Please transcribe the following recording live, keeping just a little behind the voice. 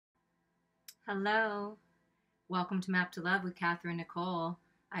Hello. Welcome to Map to Love with Katherine Nichole.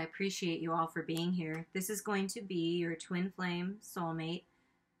 I appreciate you all for being here. This is going to be your twin flame, soulmate,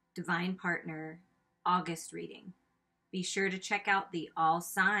 divine partner, August reading. Be sure to check out the all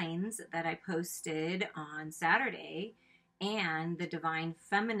signs that I posted on Saturday and the divine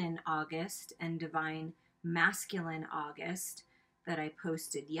feminine August and divine masculine August that I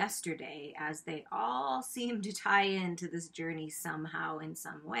posted yesterday, as they all seem to tie into this journey somehow in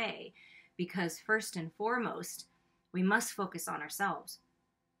some way. Because first and foremost, we must focus on ourselves.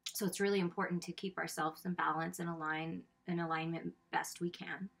 So it's really important to keep ourselves in balance and alignment best we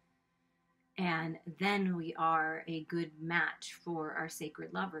can. And then we are a good match for our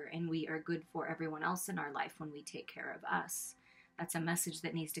sacred lover, and we are good for everyone else in our life when we take care of us. That's a message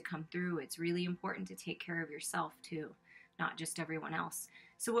that needs to come through. It's really important to take care of yourself too, not just everyone else.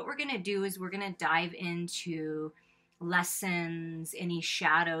 So what we're going to do is we're going to dive into lessons, any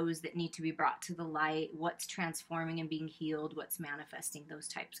shadows that need to be brought to the light, what's transforming and being healed, what's manifesting, those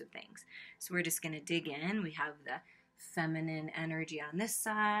types of things. So we're just going to dig in. We have the feminine energy on this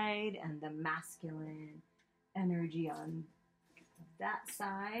side and the masculine energy on that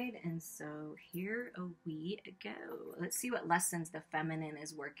side. And so here we go. Let's see what lessons the feminine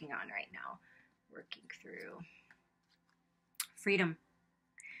is working on right now. Working through. Freedom.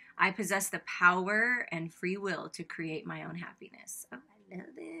 I possess the power and free will to create my own happiness. Oh, I love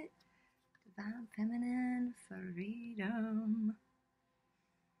it. Divine feminine freedom.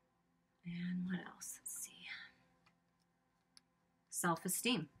 And what else? Let's see.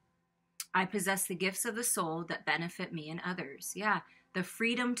 Self-esteem. I possess the gifts of the soul that benefit me and others. Yeah, the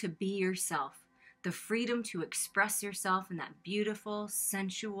freedom to be yourself. The freedom to express yourself in that beautiful,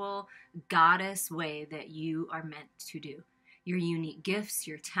 sensual, goddess way that you are meant to do. Your unique gifts,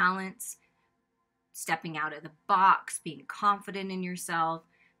 your talents, stepping out of the box, being confident in yourself,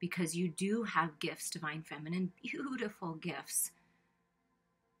 because you do have gifts, divine feminine, beautiful gifts.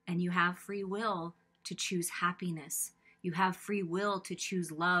 And you have free will to choose happiness. You have free will to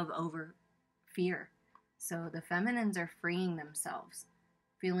choose love over fear. So the feminines are freeing themselves,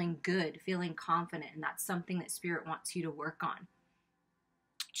 feeling good, feeling confident, and that's something that Spirit wants you to work on.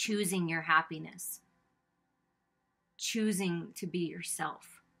 Choosing your happiness. Choosing to be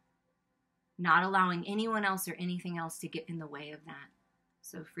yourself, not allowing anyone else or anything else to get in the way of that.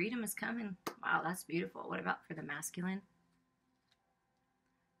 So freedom is coming. Wow, that's beautiful. What about for the masculine?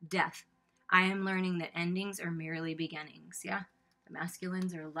 Death. I am learning that endings are merely beginnings. Yeah, the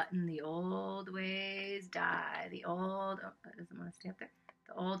masculines are letting the old ways die. The old, oh, that doesn't want to stay up there.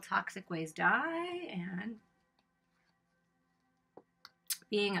 The old toxic ways die, and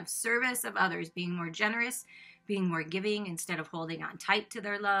being of service of others, being more generous, being more giving instead of holding on tight to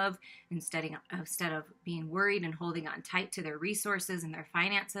their love, instead of being worried and holding on tight to their resources and their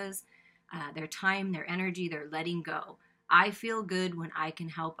finances, their time, their energy, their letting go. I feel good when I can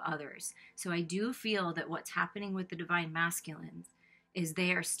help others. So I do feel that what's happening with the divine masculines is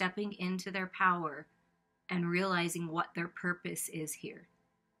they are stepping into their power and realizing what their purpose is here.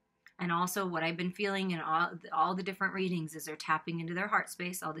 And also what I've been feeling in all the different readings is they're tapping into their heart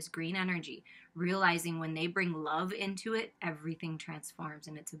space, all this green energy, realizing when they bring love into it, everything transforms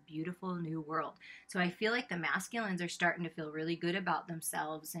and it's a beautiful new world. So I feel like the masculines are starting to feel really good about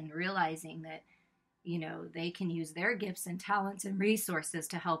themselves and realizing that, you know, they can use their gifts and talents and resources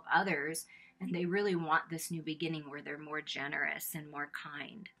to help others. And they really want this new beginning where they're more generous and more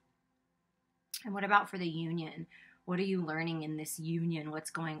kind. And what about for the union? What are you learning in this union?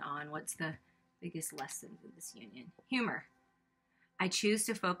 What's going on? What's the biggest lessons in this union? Humor. I choose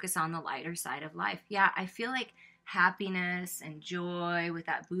to focus on the lighter side of life. Yeah, I feel like happiness and joy with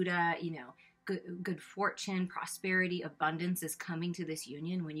that Buddha, you know, good fortune, prosperity, abundance is coming to this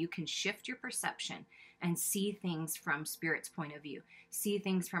union when you can shift your perception and see things from Spirit's point of view. See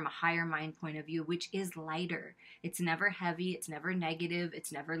things from a higher mind point of view, which is lighter. It's never heavy. It's never negative.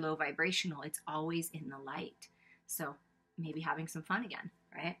 It's never low vibrational. It's always in the light. So maybe having some fun again,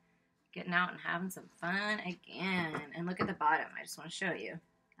 right? Getting out and having some fun again. And look at the bottom. I just want to show you.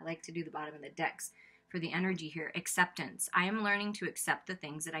 I like to do the bottom of the decks for the energy here. Acceptance. I am learning to accept the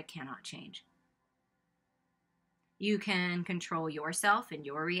things that I cannot change. You can control yourself and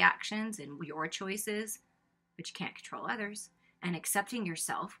your reactions and your choices, but you can't control others. And accepting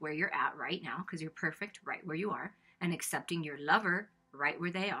yourself where you're at right now, because you're perfect right where you are, and accepting your lover right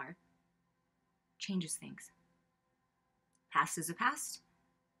where they are, changes things. Past is a past.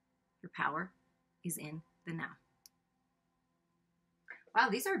 Your power is in the now. Wow,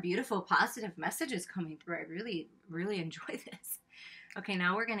 these are beautiful, positive messages coming through. I really, really enjoy this. Okay,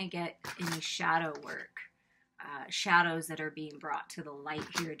 now we're going to get any shadow work. shadows that are being brought to the light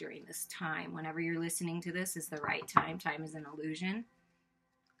here during this time. Whenever you're listening to this is the right time. Time is an illusion.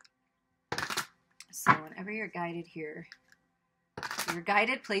 So whenever you're guided here, you're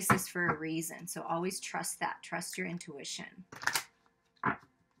guided places for a reason. So always trust that. Trust your intuition.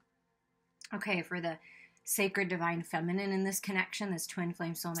 Okay, for the sacred divine feminine in this connection, this twin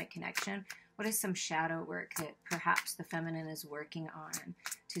flame soulmate connection, what is some shadow work that perhaps the feminine is working on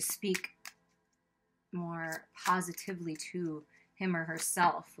to speak more positively to him or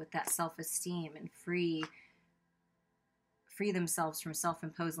herself with that self-esteem and free themselves from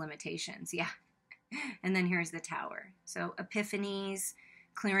self-imposed limitations? Yeah. And then here's the Tower. So epiphanies,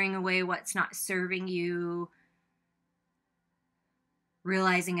 clearing away what's not serving you,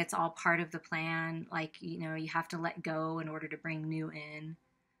 realizing it's all part of the plan. Like, you know, you have to let go in order to bring new in.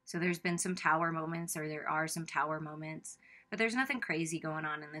 So there's been some Tower moments, or there are some Tower moments, but there's nothing crazy going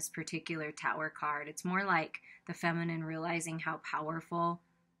on in this particular Tower card. It's more like the feminine realizing how powerful,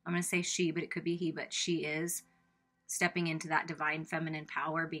 I'm going to say she, but it could be he, but she is stepping into that divine feminine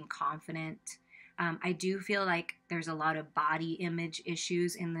power, being confident. I do feel like there's a lot of body image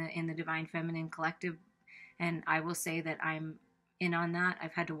issues in the divine feminine collective, and I will say that I'm in on that.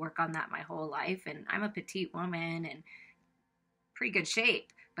 I've had to work on that my whole life, and I'm a petite woman and pretty good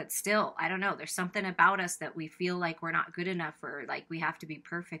shape, but still, I don't know, there's something about us that we feel like we're not good enough, or like we have to be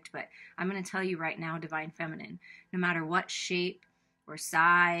perfect. But I'm going to tell you right now, divine feminine, no matter what shape or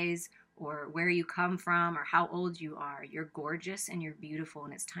size or where you come from or how old you are, you're gorgeous and you're beautiful,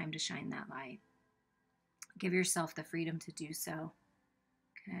 and it's time to shine that light. Give yourself the freedom to do so.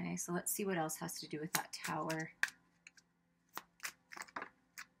 Okay, so let's see what else has to do with that Tower.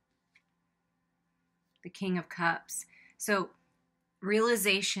 The King of Cups. So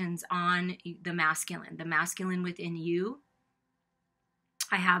realizations on the masculine within you.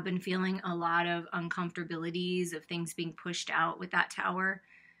 I have been feeling a lot of uncomfortabilities of things being pushed out with that Tower.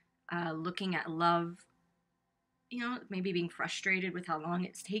 Looking at love, you know, maybe being frustrated with how long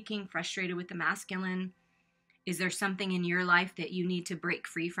it's taking, frustrated with the masculine. Is there something in your life that you need to break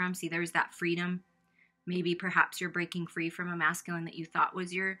free from? See, there's that freedom. Maybe perhaps you're breaking free from a masculine that you thought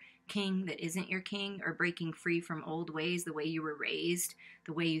was your king that isn't your king, or breaking free from old ways, the way you were raised,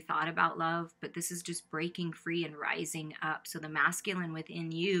 the way you thought about love. But this is just breaking free and rising up. So the masculine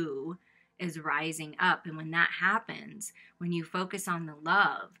within you is rising up. And when that happens, when you focus on the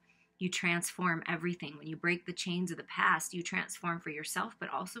love, you transform everything. When you break the chains of the past, you transform for yourself, but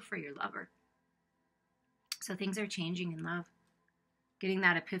also for your lover. So things are changing in love. Getting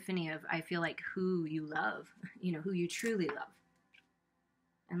that epiphany of, I feel like, who you love, you know, who you truly love.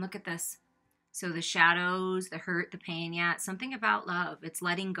 And look at this. So the shadows, the hurt, the pain, yeah, it's something about love. It's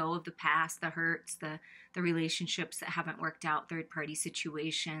letting go of the past, the hurts, the relationships that haven't worked out, third-party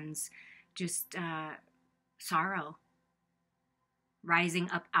situations, just sorrow. Rising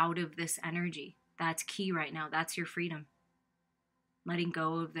up out of this energy. That's key right now. That's your freedom. Letting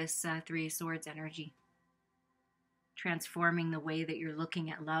go of this Three of Swords energy. Transforming the way that you're looking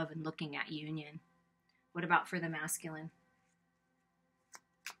at love and looking at union. What about for the masculine?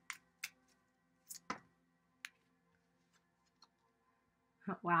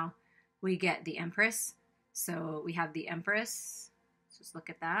 Wow. We get the Empress. So we have the Empress. Just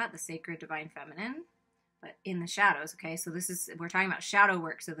look at that. The sacred divine feminine. But in the shadows, okay? So this is, we're talking about shadow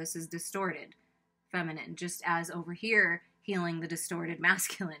work. So this is distorted feminine. Just as over here, healing the distorted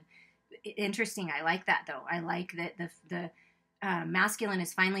masculine. Interesting. I like that, though. I like that the masculine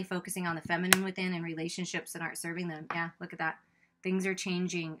is finally focusing on the feminine within and relationships that aren't serving them. Yeah, look at that. Things are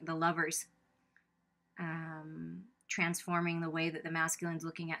changing. The lovers. Transforming the way that the masculine's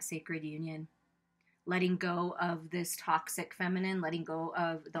looking at sacred union. Letting go of this toxic feminine. Letting go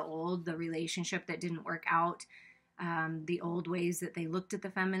of the relationship that didn't work out. The old ways that they looked at the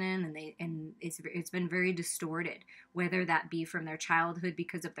feminine, and it's been very distorted, whether that be from their childhood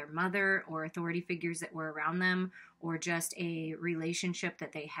because of their mother or authority figures that were around them, or just a relationship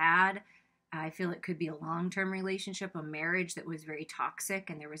that they had. I feel it could be a long-term relationship, a marriage that was very toxic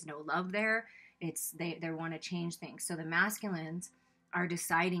and there was no love there. They want to change things. So the masculines are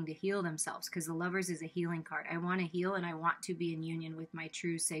deciding to heal themselves, because the Lovers is a healing card. I want to heal, and I want to be in union with my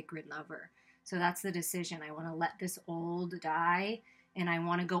true sacred lover. So that's the decision. I want to let this old die, and I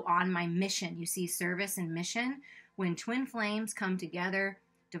want to go on my mission. You see, service and mission. When twin flames come together,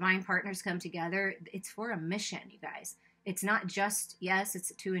 divine partners come together, it's for a mission, you guys. It's not just, yes,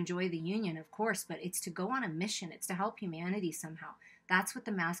 it's to enjoy the union, of course, but it's to go on a mission. It's to help humanity somehow. That's what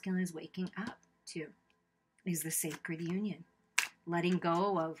the masculine is waking up to, is the sacred union. Letting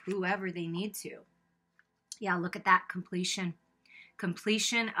go of whoever they need to. Yeah, look at that completion.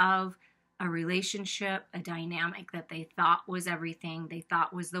 Completion of a relationship, a dynamic that they thought was everything, they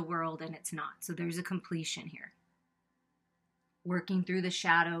thought was the world, and it's not. So there's a completion here. Working through the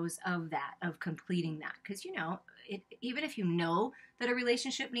shadows of that, of completing that. Because, you know, even if you know that a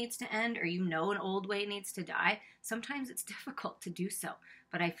relationship needs to end, or you know an old way needs to die, sometimes it's difficult to do so.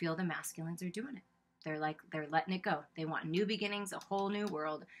 But I feel the masculines are doing it. They're letting it go. They want new beginnings, a whole new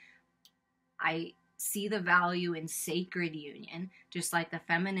world. I see the value in sacred union, just like the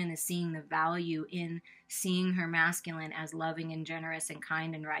feminine is seeing the value in seeing her masculine as loving and generous and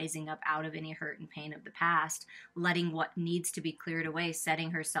kind and rising up out of any hurt and pain of the past, letting what needs to be cleared away,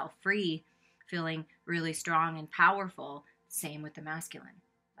 setting herself free, feeling really strong and powerful. Same with the masculine.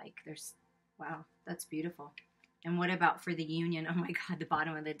 Like wow, that's beautiful. And what about for the union? Oh my God, the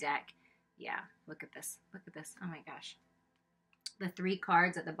bottom of the deck. Yeah, look at this. Look at this. Oh my gosh. The 3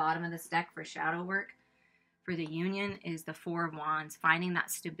 cards at the bottom of this deck for shadow work for the union is the 4 of Wands, finding that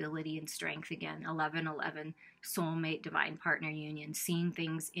stability and strength again. 11-11, soulmate, divine partner union, seeing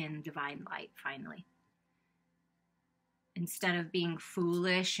things in divine light finally. Instead of being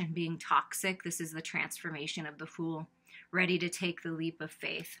foolish and being toxic, this is the transformation of the Fool, ready to take the leap of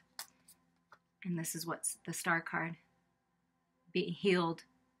faith. And this is what's the Star card. Being healed.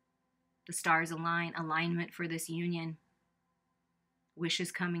 The stars align, alignment for this union.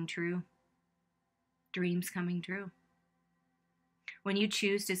 Wishes coming true. Dreams coming true. When you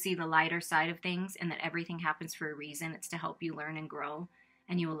choose to see the lighter side of things and that everything happens for a reason, it's to help you learn and grow,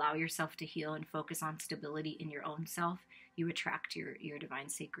 and you allow yourself to heal and focus on stability in your own self, you attract your divine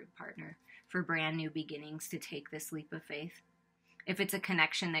sacred partner for brand new beginnings to take this leap of faith. If it's a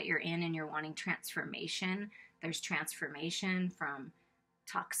connection that you're in and you're wanting transformation, there's transformation from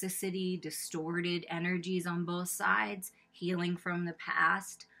toxicity, distorted energies on both sides, healing from the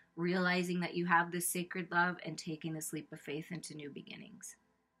past, realizing that you have this sacred love and taking this leap of faith into new beginnings.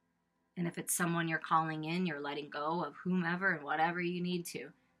 And if it's someone you're calling in, you're letting go of whomever and whatever you need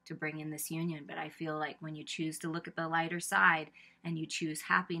to bring in this union. But I feel like when you choose to look at the lighter side and you choose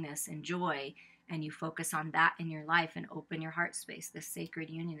happiness and joy and you focus on that in your life and open your heart space, this sacred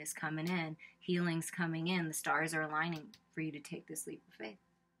union is coming in, healing's coming in, the stars are aligning for you to take this leap of faith.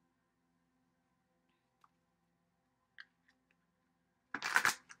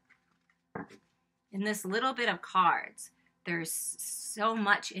 In this little bit of cards, there's so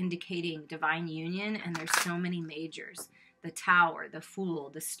much indicating divine union, and there's so many majors. The Tower, the Fool,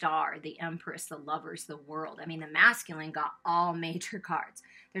 the Star, the Empress, the Lovers, the World. I mean, the masculine got all major cards.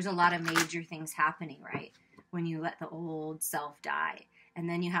 There's a lot of major things happening, right? When you let the old self die. And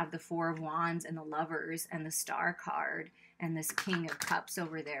then you have the 4 of Wands and the Lovers and the Star card and this King of Cups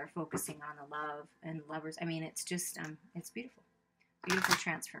over there focusing on the love and lovers. I mean, it's just, it's beautiful. Beautiful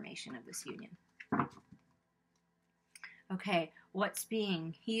transformation of this union. Okay, what's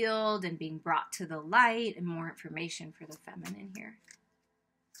being healed and being brought to the light, and more information for the feminine here.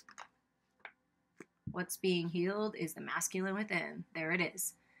 What's being healed is the masculine within. There it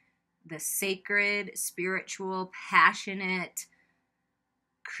is. The sacred, spiritual, passionate,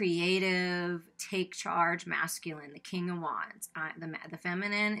 creative, take charge masculine, the King of Wands. The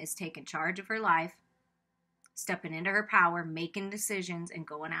feminine is taking charge of her life, stepping into her power, making decisions, and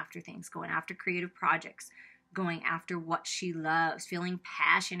going after things, going after creative projects, going after what she loves, feeling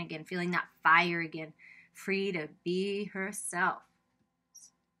passion again, feeling that fire again, free to be herself.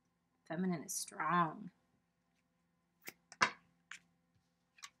 Feminine is strong.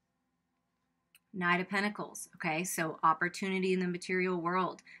 Knight of Pentacles, okay? So opportunity in the material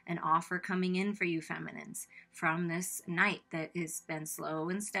world, an offer coming in for you feminines from this knight that has been slow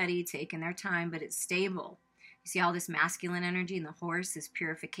and steady, taking their time, but it's stable. You see all this masculine energy, and the horse is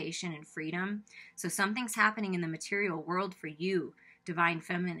purification and freedom. So something's happening in the material world for you, divine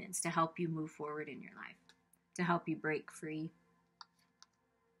feminines, to help you move forward in your life, to help you break free.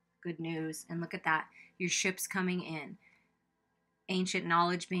 Good news. And look at that. Your ship's coming in. Ancient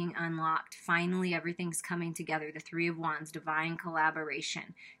knowledge being unlocked. Finally, everything's coming together. The 3 of Wands, divine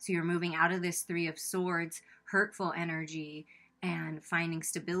collaboration. So you're moving out of this 3 of Swords, hurtful energy, and finding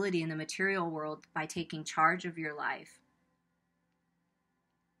stability in the material world by taking charge of your life.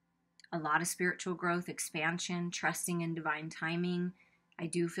 A lot of spiritual growth, expansion, trusting in divine timing. I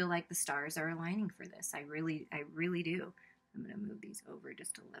do feel like the stars are aligning for this. I really do. I'm going to move these over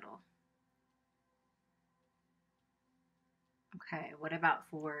just a little. Okay, what about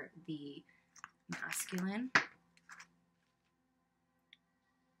for the masculine?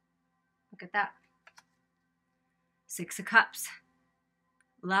 Look at that. 6 of Cups.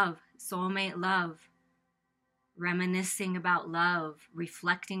 Love, soulmate love, reminiscing about love,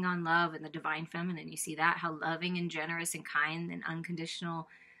 reflecting on love and the divine feminine. You see that? How loving and generous and kind and unconditional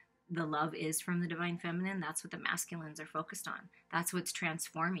the love is from the divine feminine, that's what the masculines are focused on. That's what's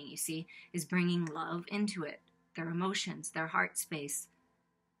transforming, you see, is bringing love into it. Their emotions, their heart space.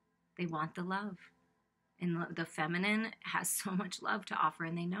 They want the love. And the feminine has so much love to offer,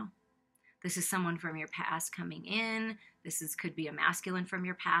 and they know. This is someone from your past coming in. Could be a masculine from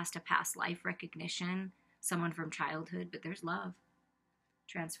your past, a past life recognition, someone from childhood, but there's love.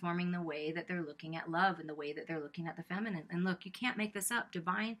 Transforming the way that they're looking at love and the way that they're looking at the feminine. And look, you can't make this up.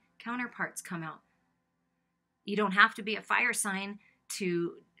 Divine counterparts come out. You don't have to be a fire sign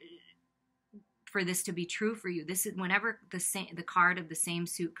for this to be true for you. This is whenever the card of the same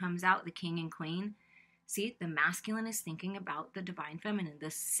suit comes out, the king and queen. See, the masculine is thinking about the divine feminine,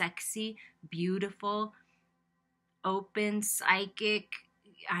 the sexy, beautiful, open, psychic,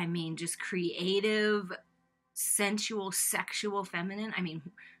 just creative, sensual, sexual feminine.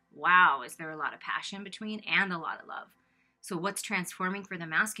 Wow, is there a lot of passion between and a lot of love. So what's transforming for the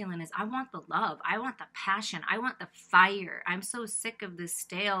masculine is I want the love. I want the passion. I want the fire. I'm so sick of this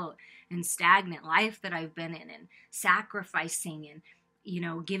stale and stagnant life that I've been in, and sacrificing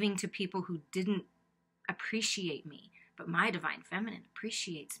and, giving to people who didn't appreciate me. But my divine feminine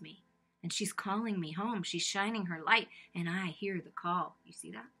appreciates me. And she's calling me home. She's shining her light. And I hear the call. You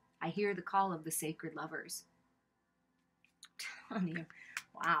see that? I hear the call of the sacred lovers. I'm telling you.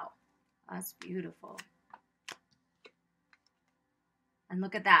 Wow. That's beautiful. And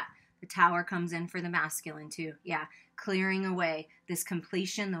look at that. The tower comes in for the masculine too. Yeah. Clearing away this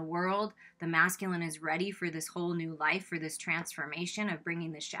completion, the world. The masculine is ready for this whole new life, for this transformation of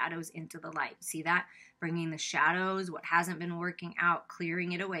bringing the shadows into the light. See that? Bringing the shadows, what hasn't been working out,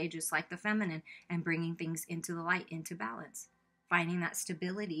 clearing it away just like the feminine, and bringing things into the light, into balance. Finding that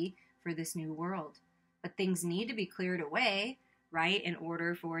stability for this new world. But things need to be cleared away, right, in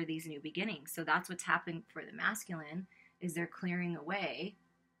order for these new beginnings. So that's what's happening for the masculine, is they're clearing away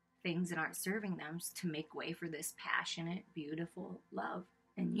things that aren't serving them to make way for this passionate, beautiful love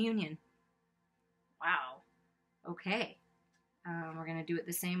and union. Wow. Okay. We're going to do it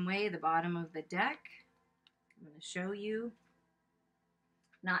the same way, the bottom of the deck. I'm going to show you.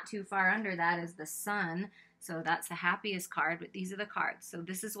 Not too far under that is the sun. So that's the happiest card, but these are the cards. So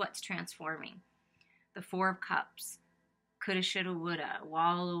this is what's transforming. The Four of Cups. Coulda, shoulda, woulda,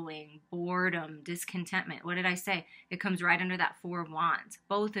 wallowing, boredom, discontentment. What did I say? It comes right under that Four of Wands.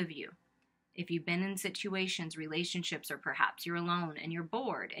 Both of you. If you've been in situations, relationships, or perhaps you're alone and you're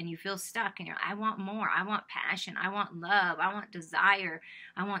bored and you feel stuck and you're like, I want more. I want passion. I want love. I want desire.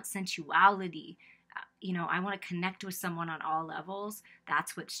 I want sensuality. I want to connect with someone on all levels.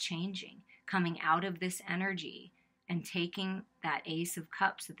 That's what's changing. Coming out of this energy and taking that Ace of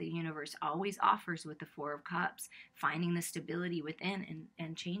Cups that the universe always offers with the Four of Cups, finding the stability within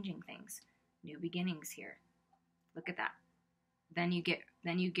and changing things. New beginnings here. Look at that. Then you get,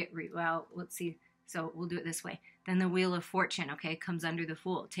 well, let's see. So we'll do it this way. Then the Wheel of Fortune, okay, comes under the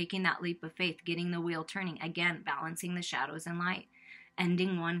Fool. Taking that leap of faith, getting the wheel turning. Again, balancing the shadows and light.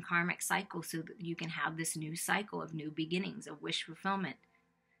 Ending one karmic cycle so that you can have this new cycle of new beginnings, of wish fulfillment.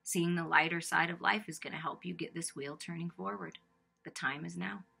 Seeing the lighter side of life is going to help you get this wheel turning forward. The time is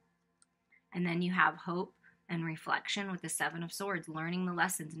now. And then you have hope and reflection with the Seven of Swords, learning the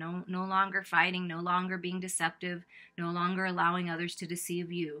lessons, no longer fighting, no longer being deceptive, no longer allowing others to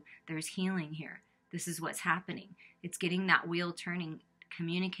deceive you. There's healing here. This is what's happening. It's getting that wheel turning,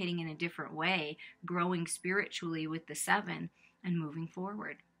 communicating in a different way, growing spiritually with the Seven, and moving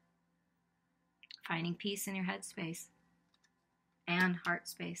forward. Finding peace in your headspace and heart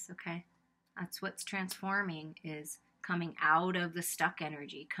space, okay? That's what's transforming, is coming out of the stuck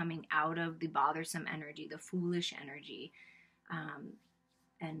energy, coming out of the bothersome energy, the foolish energy,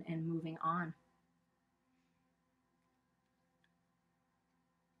 and moving on.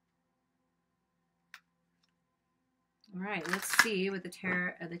 All right, let's see with the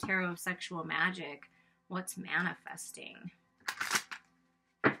tarot of sexual magic, what's manifesting.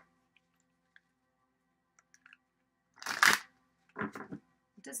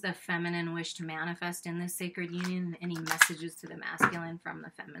 What does the feminine wish to manifest in this sacred union? Any messages to the masculine from the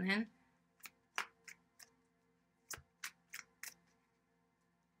feminine?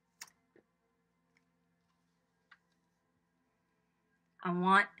 I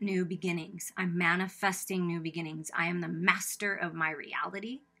want new beginnings. I'm manifesting new beginnings. I am the master of my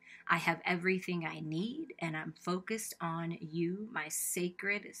reality. I have everything I need, and I'm focused on you, my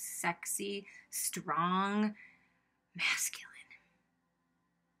sacred, sexy, strong masculine.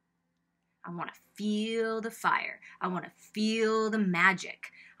 I want to feel the fire. I want to feel the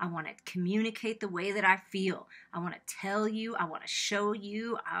magic. I want to communicate the way that I feel. I want to tell you. I want to show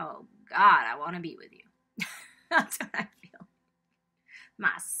you. Oh, God, I want to be with you. That's what I feel.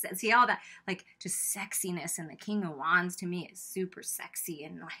 See all that, like, just sexiness, and the King of Wands to me is super sexy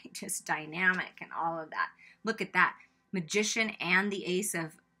and like just dynamic and all of that. Look at that. Magician and the Ace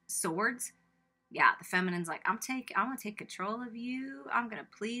of Swords. Yeah, the feminine's like, I'm gonna take control of you. I'm gonna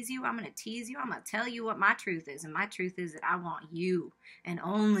please you. I'm gonna tease you. I'm gonna tell you what my truth is. And my truth is that I want you and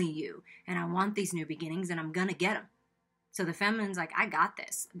only you. And I want these new beginnings, and I'm gonna get them. So the feminine's like, I got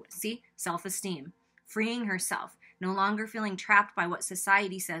this. See? Self-esteem. Freeing herself. No longer feeling trapped by what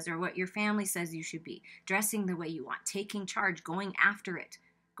society says or what your family says you should be. Dressing the way you want. Taking charge. Going after it.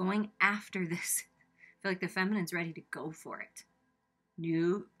 Going after this. I feel like the feminine's ready to go for it.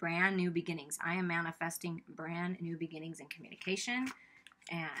 Brand new beginnings. I am manifesting brand new beginnings in communication.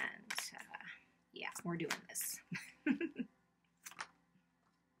 And yeah, we're doing this.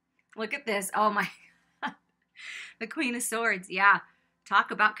 Look at this. Oh my God. The Queen of Swords. Yeah. Talk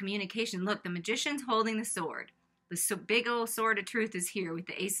about communication. Look, the Magician's holding the sword. The big old sword of truth is here with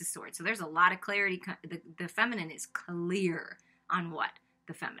the Ace of Swords. So there's a lot of clarity. The feminine is clear on what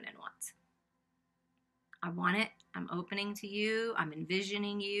the feminine wants. I want it. I'm opening to you. I'm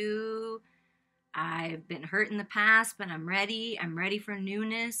envisioning you. I've been hurt in the past, but I'm ready. I'm ready for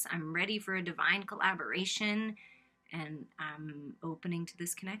newness. I'm ready for a divine collaboration. And I'm opening to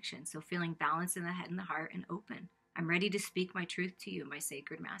this connection. So feeling balance in the head and the heart and open. I'm ready to speak my truth to you, my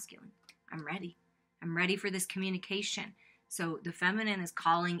sacred masculine. I'm ready. I'm ready for this communication. So the feminine is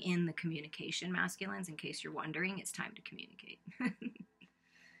calling in the communication masculines. In case you're wondering, it's time to communicate.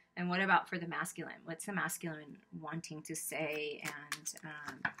 And what about for the masculine? What's the masculine wanting to say?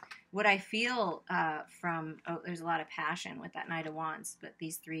 And what I feel there's a lot of passion with that Knight of Wands, but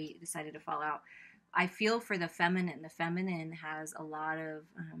these three decided to fall out. I feel for the feminine. The feminine has a lot of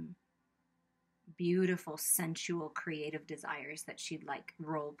beautiful, sensual, creative desires that she'd like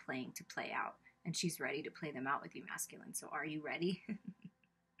role-playing to play out. And she's ready to play them out with you, masculine. So are you ready?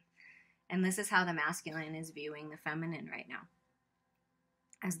 And this is how the masculine is viewing the feminine right now.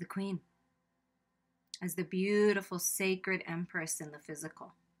 As the queen. As the beautiful, sacred empress in the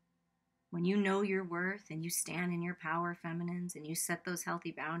physical. When you know your worth and you stand in your power, feminines, and you set those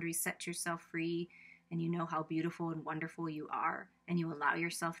healthy boundaries, set yourself free, and you know how beautiful and wonderful you are, and you allow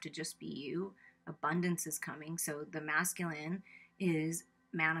yourself to just be you, abundance is coming. So the masculine is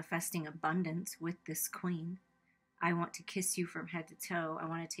manifesting abundance with this queen. I want to kiss you from head to toe. I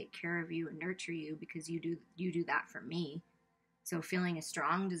want to take care of you and nurture you because you do that for me. So feeling a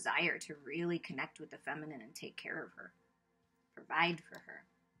strong desire to really connect with the feminine and take care of her. Provide for her.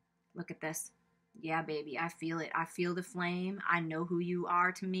 Look at this. Yeah, baby, I feel it. I feel the flame. I know who you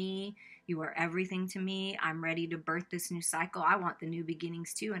are to me. You are everything to me. I'm ready to birth this new cycle. I want the new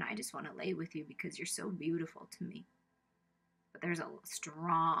beginnings too, and I just want to lay with you because you're so beautiful to me. But there's a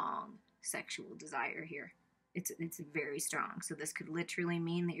strong sexual desire here. It's very strong. So this could literally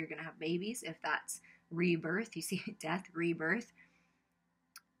mean that you're going to have babies if that's rebirth. You see death, rebirth.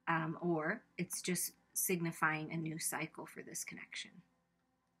 Or it's just signifying a new cycle for this connection.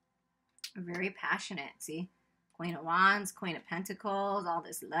 Very passionate, see? Queen of Wands, Queen of Pentacles, all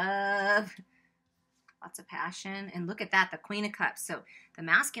this love. Lots of passion. And look at that, the Queen of Cups. So the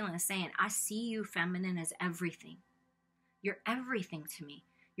masculine is saying, I see you, feminine, as everything. You're everything to me.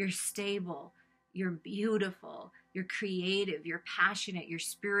 You're stable. You're beautiful. You're creative. You're passionate. You're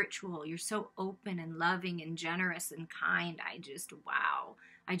spiritual. You're so open and loving and generous and kind. Wow.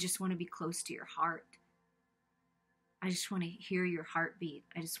 I just want to be close to your heart. I just want to hear your heartbeat.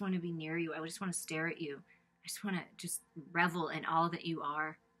 I just want to be near you. I just want to stare at you. I just want to just revel in all that you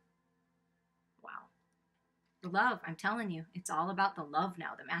are. Wow. The love, I'm telling you, it's all about the love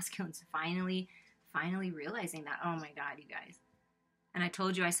now. The masculine's finally realizing that. Oh my God, you guys. And I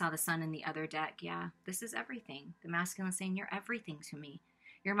told you I saw the sun in the other deck. Yeah, this is everything. The masculine saying, you're everything to me.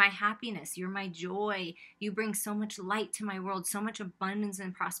 You're my happiness. You're my joy. You bring so much light to my world, so much abundance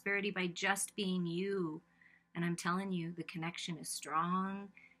and prosperity by just being you. And I'm telling you, the connection is strong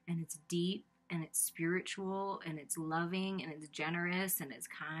and it's deep and it's spiritual and it's loving and it's generous and it's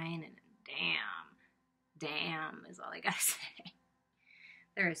kind and damn is all I gotta say.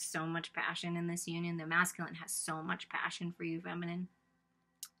 There is so much passion in this union. The masculine has so much passion for you, feminine.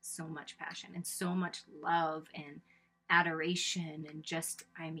 So much passion and so much love and adoration and just,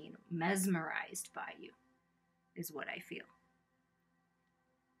 mesmerized by you is what I feel.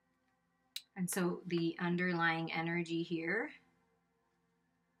 And so the underlying energy here,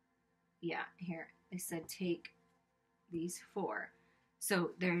 here, they said take these 4.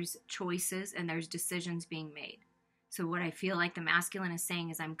 So there's choices and there's decisions being made. So what I feel like the masculine is saying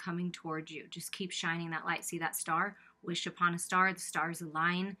is I'm coming towards you. Just keep shining that light. See that star? Wish upon a star. The stars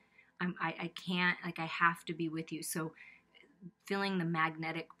align. I can't, I have to be with you. So feeling the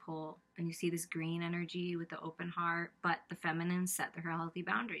magnetic pull. And you see this green energy with the open heart, but the feminine set their healthy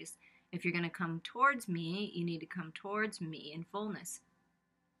boundaries. If you're going to come towards me, you need to come towards me in fullness.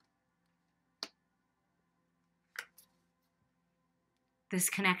 This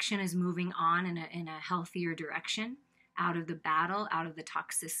connection is moving on in a healthier direction, out of the battle, out of the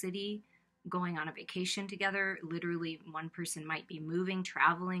toxicity, going on a vacation together. Literally, one person might be moving,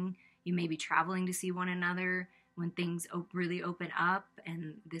 traveling. You may be traveling to see one another when things really open up,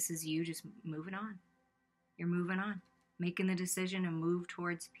 and this is you just moving on. You're moving on, making the decision to move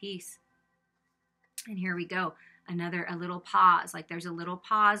towards peace. And here we go. A little pause. Like there's a little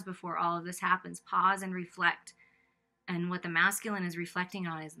pause before all of this happens. Pause and reflect. And what the masculine is reflecting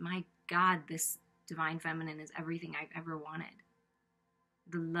on is, my God, this divine feminine is everything I've ever wanted.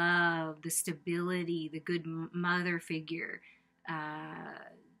 The love, the stability, the good mother figure,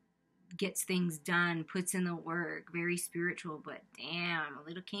 gets things done, puts in the work, very spiritual, but damn, a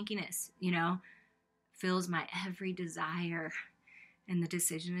little kinkiness, fills my every desire. And the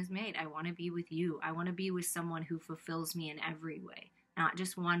decision is made. I want to be with you. I want to be with someone who fulfills me in every way, not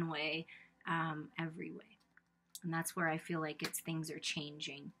just one way, every way. And that's where I feel like things are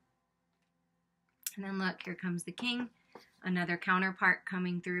changing. And then look, here comes the king, another counterpart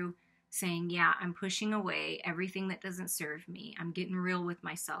coming through saying, yeah, I'm pushing away everything that doesn't serve me. I'm getting real with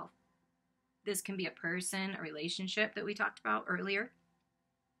myself. This can be a person, a relationship that we talked about earlier.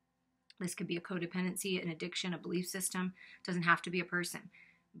 This could be a codependency, an addiction, a belief system. It doesn't have to be a person.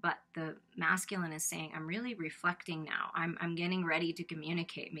 But the masculine is saying, I'm really reflecting now. I'm getting ready to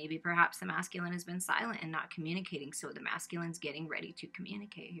communicate. Maybe perhaps the masculine has been silent and not communicating, so the masculine's getting ready to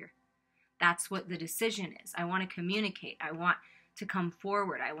communicate here. That's what the decision is. I want to communicate. I want to come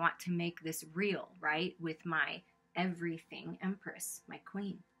forward. I want to make this real, right? With my everything empress, my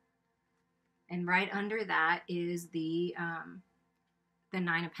queen. And right under that is the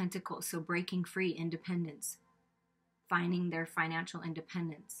Nine of Pentacles. So breaking free, independence, finding their financial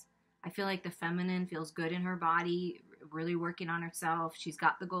independence. I feel like the feminine feels good in her body, really working on herself. She's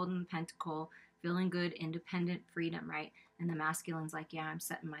got the golden pentacle, feeling good, independent, freedom, right? And the masculine's like, yeah, I'm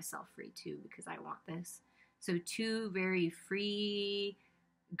setting myself free too because I want this. So two very free,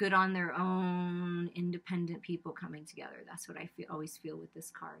 good on their own, independent people coming together. That's what I always feel with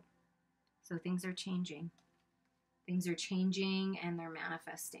this card. So things are changing. Things are changing and they're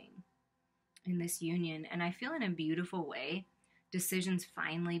manifesting in this union. And I feel in a beautiful way, decisions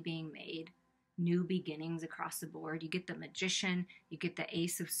finally being made, new beginnings across the board. You get the Magician, you get the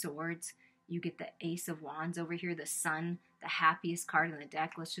Ace of Swords, you get the Ace of Wands over here, the Sun, the happiest card in the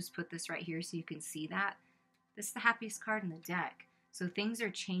deck. Let's just put this right here so you can see that. This is the happiest card in the deck. So things are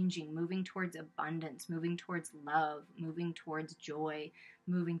changing, moving towards abundance, moving towards love, moving towards joy,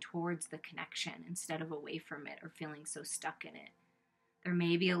 moving towards the connection instead of away from it or feeling so stuck in it. There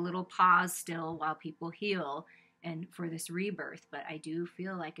may be a little pause still while people heal and for this rebirth, but I do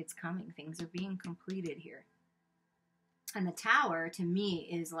feel like it's coming. Things are being completed here. And the Tower, to me,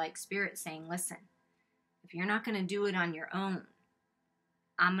 is like Spirit saying, listen, if you're not going to do it on your own,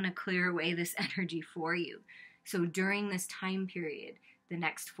 I'm going to clear away this energy for you. So during this time period, the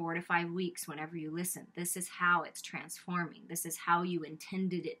next 4 to 5 weeks, whenever you listen, this is how it's transforming. This is how you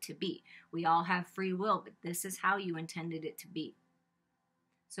intended it to be. We all have free will, but this is how you intended it to be.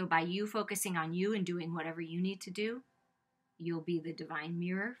 So by you focusing on you and doing whatever you need to do, you'll be the divine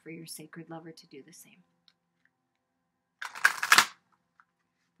mirror for your sacred lover to do the same.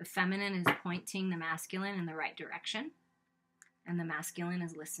 The feminine is pointing the masculine in the right direction, and the masculine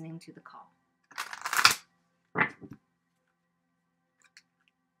is listening to the call.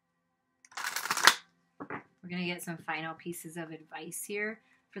 We're going to get some final pieces of advice here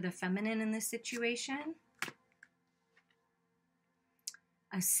for the feminine in this situation.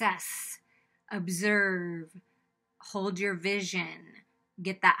 Assess, observe, hold your vision,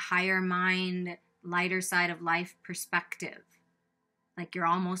 get that higher mind, lighter side of life perspective. Like you're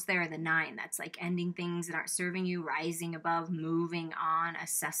almost there, the 9. That's like ending things that aren't serving you, rising above, moving on,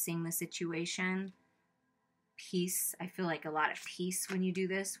 assessing the situation. Peace. I feel like a lot of peace when you do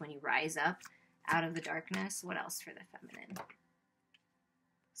this, when you rise up out of the darkness. What else for the feminine?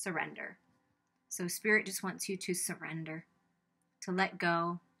 Surrender. So Spirit just wants you to surrender, to let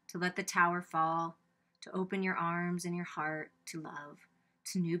go, to let the Tower fall, to open your arms and your heart to love,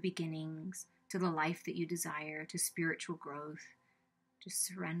 to new beginnings, to the life that you desire, to spiritual growth. Just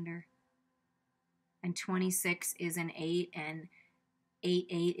surrender. And 26 is an 8, and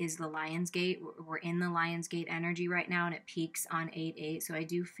 8-8 is the Lion's Gate. We're in the Lion's Gate energy right now, and it peaks on 8-8. So I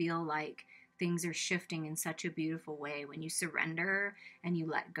do feel like things are shifting in such a beautiful way. When you surrender and you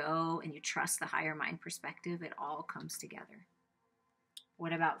let go and you trust the higher mind perspective, it all comes together.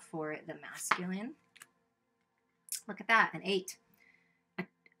 What about for the masculine? Look at that, an 8. A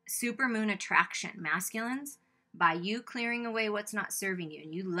supermoon attraction. Masculines, by you clearing away what's not serving you,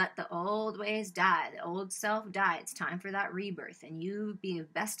 and you let the old ways die, the old self die, it's time for that rebirth, and you be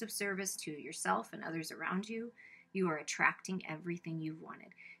of best of service to yourself and others around you, you are attracting everything you've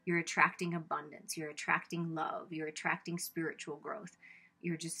wanted. You're attracting abundance. You're attracting love. You're attracting spiritual growth.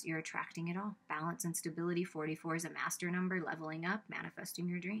 You're attracting it all. Balance and stability. 44 is a master number, leveling up, manifesting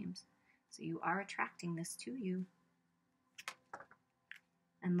your dreams. So you are attracting this to you.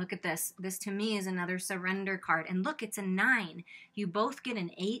 And look at this. This to me is another surrender card. And look, it's a 9. You both get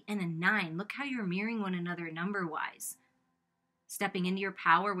an 8 and a 9. Look how you're mirroring one another number-wise. Stepping into your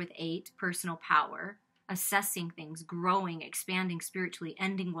power with 8, personal power. Assessing things, growing, expanding spiritually,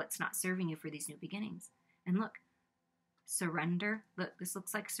 ending what's not serving you for these new beginnings. And look, surrender. Look, this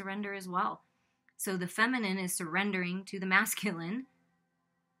looks like surrender as well. So the feminine is surrendering to the masculine,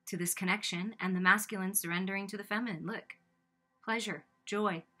 to this connection, and the masculine surrendering to the feminine. Look, pleasure,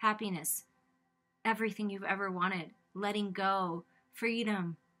 joy, happiness, everything you've ever wanted, letting go,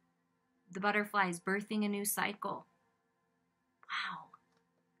 freedom, the butterflies, birthing a new cycle. Wow.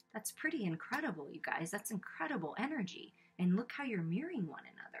 That's pretty incredible, you guys. That's incredible energy. And look how you're mirroring one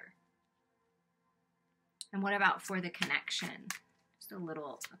another. And what about for the connection? Just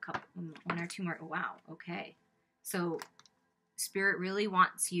a couple, 1 or 2 more. Wow, okay. So Spirit really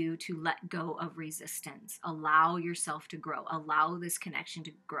wants you to let go of resistance. Allow yourself to grow. Allow this connection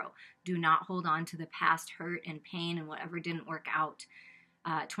to grow. Do not hold on to the past hurt and pain and whatever didn't work out.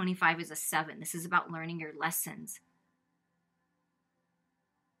 25 is a 7. This is about learning your lessons.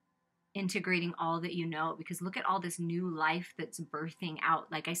 Integrating all that you know, because look at all this new life that's birthing out.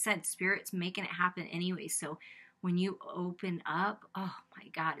 Like I said, Spirit's making it happen anyway. So when you open up, oh my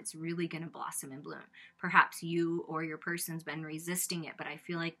God, it's really going to blossom and bloom. Perhaps you or your person's been resisting it, but I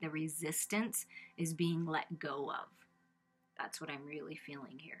feel like the resistance is being let go of. That's what I'm really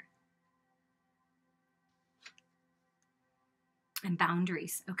feeling here. And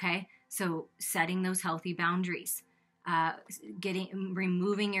boundaries, okay? So setting those healthy boundaries.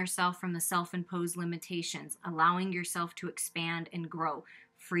 Removing yourself from the self-imposed limitations, allowing yourself to expand and grow.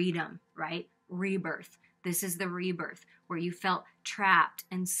 Freedom, right? Rebirth. This is the rebirth where you felt trapped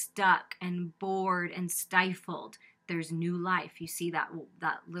and stuck and bored and stifled. There's new life. You see that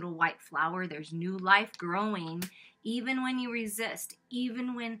little white flower? There's new life growing even when you resist,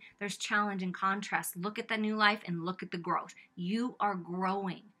 even when there's challenge and contrast. Look at the new life and look at the growth. You are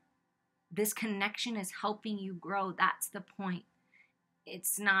growing. This connection is helping you grow. That's the point.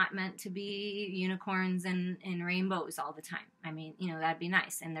 It's not meant to be unicorns and rainbows all the time. I mean, that'd be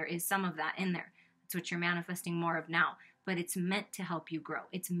nice. And there is some of that in there. That's what you're manifesting more of now. But it's meant to help you grow.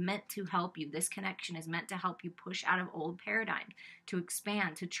 It's meant to help you. This connection is meant to help you push out of old paradigms, to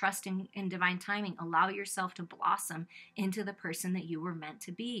expand, to trust in divine timing. Allow yourself to blossom into the person that you were meant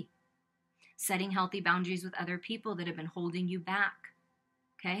to be. Setting healthy boundaries with other people that have been holding you back.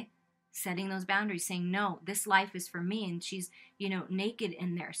 Okay? Setting those boundaries, saying, no, this life is for me. And she's, naked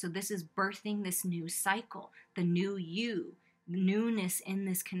in there. So this is birthing this new cycle, the new you, newness in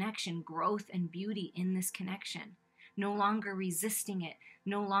this connection, growth and beauty in this connection. No longer resisting it,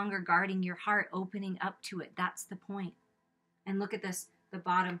 no longer guarding your heart, opening up to it. That's the point. And look at this, the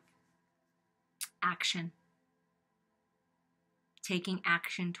bottom, action. Taking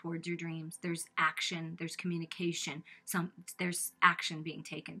action towards your dreams. There's action, there's communication, there's action being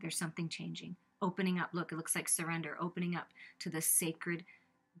taken. There's something changing. Opening up, look, it looks like surrender, opening up to the sacred,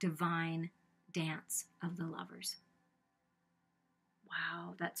 divine dance of the lovers.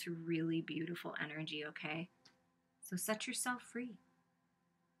 Wow, that's really beautiful energy, okay? So set yourself free.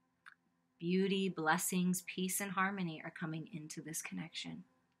 Beauty, blessings, peace, and harmony are coming into this connection.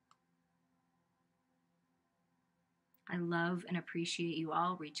 I love and appreciate you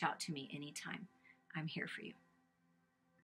all. Reach out to me anytime. I'm here for you.